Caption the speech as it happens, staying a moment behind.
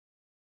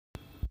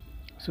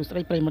សួស្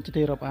តីប្រិយមិត្តជា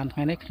ទីរាប់អានថ្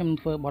ងៃនេះខ្ញុំ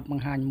ធ្វើបទប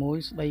ង្ហាញមួយ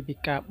ស្ដីពី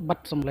ការបិទ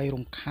សម្លេង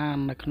រំខាន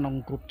នៅក្នុង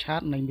group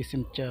chat នៃ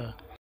Messenger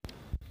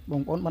ប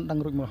ងប្អូនបានដឹង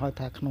រួចមកហើយ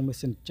ថាក្នុង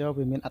Messenger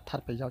វាមានអត្ថ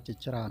ប្រយោជន៍ជា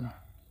ច្រើន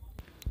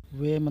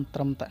វាមិនត្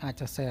រឹមតែអា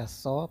ចសរសេរអក្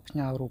សរផ្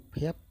ញើរូប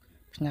ភាព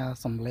ផ្ញើ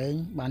សំឡេង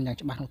បានយ៉ាង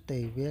ច្បាស់នោះទេ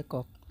វា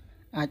ក៏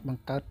អាចប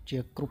ង្កើតជា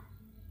group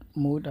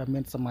មួយដែលមា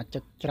នសមាជិ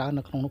កច្រើន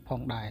នៅក្នុងនោះផ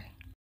ងដែរ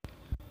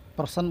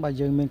ប្រសិនបើ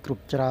យើងមាន group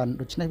ច្រើន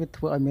ដូច្នេះវា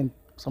ធ្វើឲ្យមាន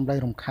សម្លេង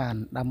រំខាន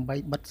ដើម្បី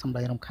បិទសម្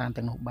លេងរំខាន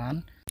ទាំងនោះបាន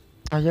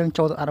ហើយយើង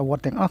ចូលទៅអនុវត្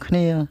តទាំងអស់គ្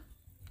នា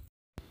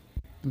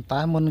ប៉ុន្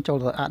តែមុននឹងចូល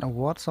ទៅអនុ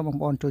វត្តសូមបង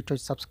ប្អូនជួយចុច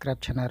Subscribe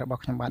Channel រប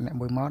ស់ខ្ញុំបាទអ្នក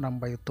មួយមកដើ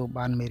ម្បីទទួល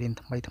បានមេរៀន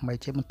ថ្មីៗ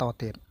ជាបន្ត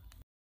ទៀត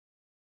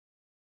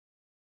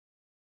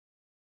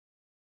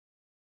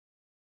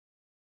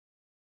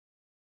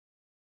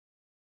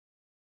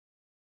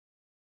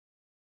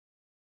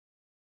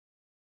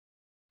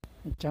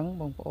អញ្ចឹង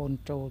បងប្អូន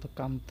ចូលទៅ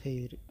កម្មវិធី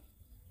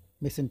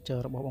Messenger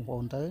របស់បងប្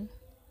អូនទៅ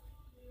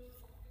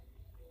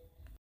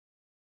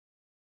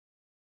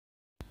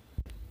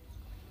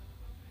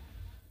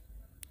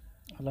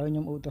ឥឡូវខ្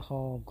ញុំឧទាហ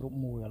រណ៍ group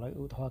មួយឥឡូវ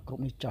ឧទាហរណ៍ group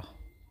នេះចុះ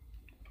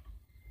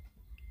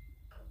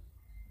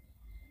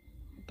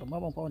តើមក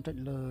បងប្អូនចុច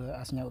លើ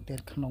អាសញ្ញាឧទ្ទិស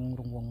ក្នុង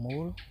រង្វង់មូ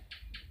ល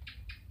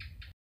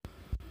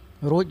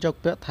រួចយក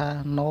ពាក្យថា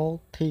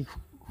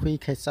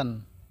notification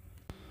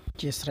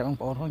ជាស្រេចបង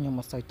ប្អូនខ្ញុំ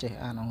មិនសូវចេះ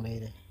អានអង់គ្លេស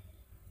ទេ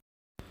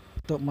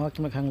ទៅមក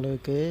ចំណុចខាងលើ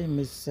គេ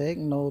message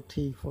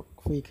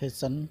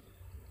notification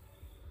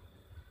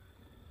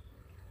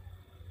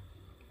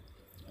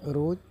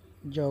រួច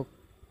យក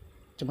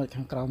ចំណុច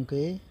ខាងក្រោម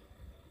គេ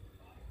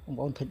បង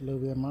ប្អូនថិចលើ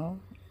វាមក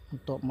ប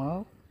ន្ទាប់ម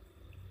ក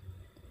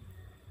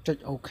ចុច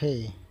អូខេ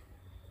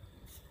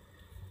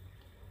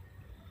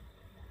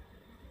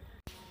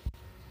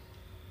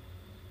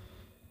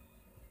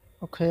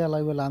អូខេឥឡូ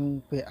វវាឡើង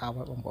វាអាប់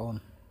ហើយបងប្អូន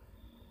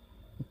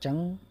អញ្ចឹង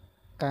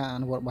ការអ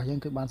នុវត្តរបស់យើង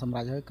គឺបានសម្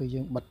រេចហើយគឺយើ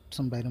ងបិទស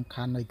ម្លេងរំ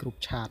ខាននៃ group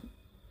chat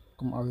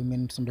កុំឲ្យវាមា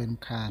នសម្លេង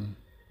រំខាន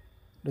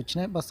ដូច្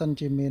នេះបើសិន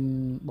ជាមាន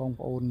បង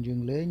ប្អូនយើ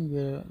ងលេង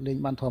វាលេង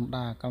បានធម្ម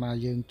តាកាលណា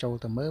យើងចូល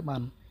ទៅមើលបា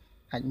ន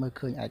អាចមើល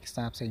ឃើញឯក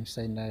សារផ្សេង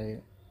ៗដែល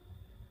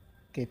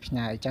គេផ្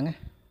ញើអញ្ចឹងណា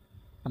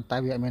ប៉ុន្តែ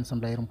វាអត់មានស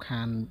ម្លេងរំ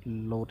ខាន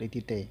លោតអី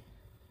ទៀតទេ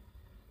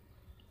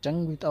អញ្ចឹង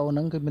វីដេអូហ្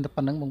នឹងគឺមានតែ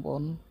ប៉ុណ្្នឹងបងប្អូ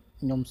ន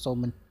ខ្ញុំសូម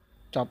បញ្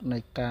ចប់នៃ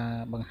ការ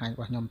បង្ហាញរ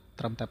បស់ខ្ញុំ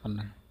ត្រឹមតែប៉ុណ្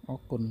ណេះអរ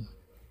គុណ